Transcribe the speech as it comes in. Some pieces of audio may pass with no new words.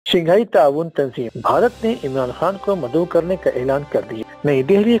Shanghai ताउन तंजीम। भारत ने इमरान खान को मदऊ करने का ऐलान कर दिया। नई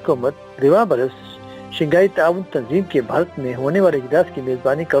दिल्ली हुकूमत रवां बरस शंघाई ताउन तंजीम के भारत में होने वाले इजलास की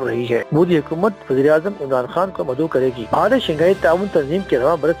मेजबानी कर रही है। मोदी हुकूमत वज़ीर-ए-आज़म इमरान खान को मदऊ करेगी। भारत शंघाई ताउन तंजीम के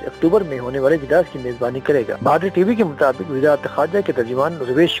रवां बरस अक्टूबर में होने वाले इजलास की मेजबानी करेगा। भारतीय टीवी के मुताबिक वज़ीर ख़ारजा के तर्जुमान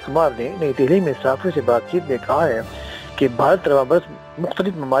रवेश कुमार ने नई दिल्ली में सहाफ़ियों से बातचीत में कहा है कि भारत रवां बरस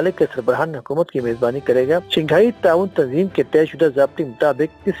मुख्तलिफ ममालिक के सरबराहान हुकूमत की मेजबानी करेगा। शंघाई ताउन तंजीम के तयशुदा ज़ाब्ते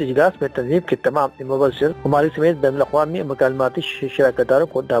मुताबिक इस इजलास में तंजीम के तमाम मुबशर ममालिक समेत बैनुल-अक़वामी मकालमाती शराकतदारों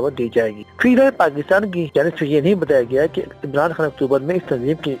को दावत दी जाएगी। फिलहाल पाकिस्तान की जानिब से ये नहीं बताया गया कि इमरान खान अक्टूबर में इस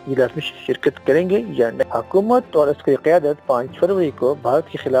तंजीम के इजलास में शिरकत करेंगे या नहीं। हुकूमत और उसकी क़यादत 5 फरवरी को भारत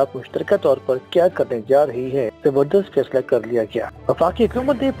के खिलाफ मुश्तरका तौर पर क्या करने जा रही है, जबरदस्त फैसला कर लिया गया। वफाकी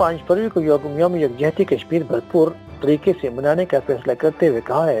हुकूमत ने 5 फरवरी को यौम यकजहती कश्मीर भरपूर तरीके से मनाने का फैसला करते हुए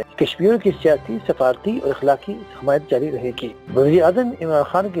कहा है कि कश्मीर की सियासी, सफारती और अखलाकी हमायत जारी रहेगी। वज़ीर-ए-आज़म इमरान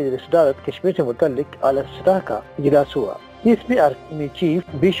खान की सदारत कश्मीर से मुतल्लिक आला सतह का इजलास हुआ, इसमें आर्मी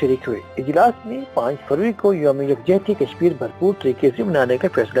चीफ भी शरीक हुए। इजलास में 5 फरवरी को यौम यकजहती कश्मीर भरपूर तरीके से मनाने का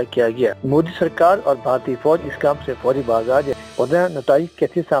फैसला किया गया। मोदी सरकार और भारतीय फौज इस काम से फौरी बाज आ जाए, वरना नताइज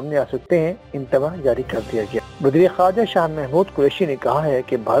कैसे सामने आ सकते हैं, इंतबाह जारी कर दिया गया। वज़ीर ख़ारजा शाह महमूद कुरैशी ने कहा है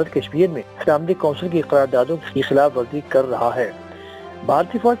कि भारत कश्मीर में इस्लामिक कौंसिल की करारदादों की खिलाफ वर्जी कर रहा है।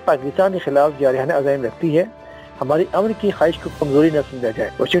 भारतीय फौज पाकिस्तान के खिलाफ जारहाना अज़ाइम रखती है, हमारी अमन की ख्वाहिश को कमजोरी न समझा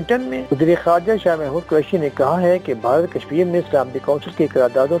जाए। वाशिंगटन में वज़ीर ख़ारजा शाह महमूद कुरैशी ने कहा है कि भारत कश्मीर में इस्लामिक कौंसिल की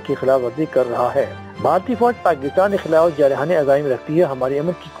करारदादों की खिलाफ वर्जी कर रहा है। भारतीय फौज पाकिस्तान के खिलाफ जारहाना अज़ाइम रखती है, हमारी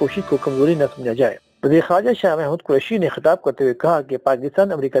अमन की कोशिश को कमजोरी न समझा जाए। वज़ीर ख़ारजा शाह महमूद कुरैशी ने खिताब करते हुए कहा कि पाकिस्तान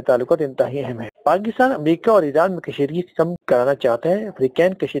अमेरिका ताल्लुकात इंतहाई अहम है। पाकिस्तान अमेरिका और ईरान में कशीदगी कम कराना चाहता है।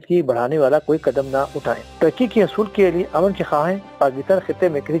 अफ्रीकैन कशीदगी बढ़ाने वाला कोई कदम न उठाए। तरक्की के असूल के लिए अमन के ख़्वाह हैं, पाकिस्तान खित्ते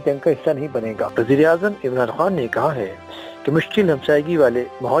में किसी जंग का हिस्सा नहीं बनेगा। वज़ीर-ए-आज़म इमरान खान ने कहा है कि मुश्किल हमसायगी वाले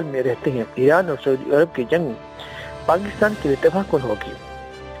माहौल में रहते हैं। ईरान और सऊदी अरब की जंग पाकिस्तान के लिए तबाहकुन होगी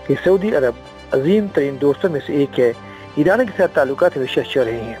कि सऊदी अरब अजीम तरीन दोस्तों में से एक है। ईरान के साथ ताल्लुकात हमेशा अच्छे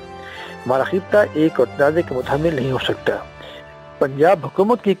रहे हैं। हमारा खित्ता एक और तनाज़े के मुताबिक नहीं हो सकता। पंजाब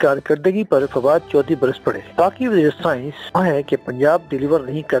हुकूमत की कारकर्दगी पर फवाद 34 बरस पड़े। बाकी वज़ीर साइंस है कि पंजाब डिलीवर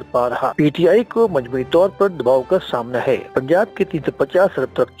नहीं कर पा रहा। पीटीआई को मजमूई तौर पर दबाव का सामना है। पंजाब के 350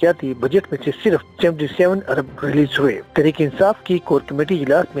 अरब तरक्याती बजट में से सिर्फ 77 अरब रिलीज हुए। तहरीक इंसाफ की कोर कमेटी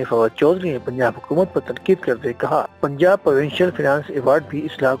इजलास में फवाद चौधरी ने पंजाब हुकूमत पर तनकीद करते कहा, पंजाब प्रोविंशियल फाइनेंस अवार्ड भी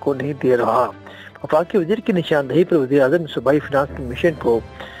इसलाह को नहीं दे रहा। वफाकी वज़ीर की निशानदेही पर वज़ीर-ए-आज़म ने सूबाई फाइनेंस कमीशन को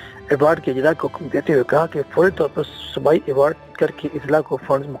अवार्ड के इजला को हुक्म देते हुए कहा कि फौरी तौर पर सूबाई अवार्ड करके इजला को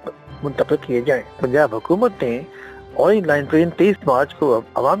फंड मुंतकिल किए जाएं। पंजाब हुकूमत ने ऑरेंज लाइन ट्रेन 23 मार्च को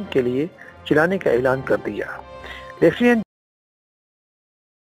आवाम के लिए चलाने का ऐलान कर दिया। लेफ्टिनेंट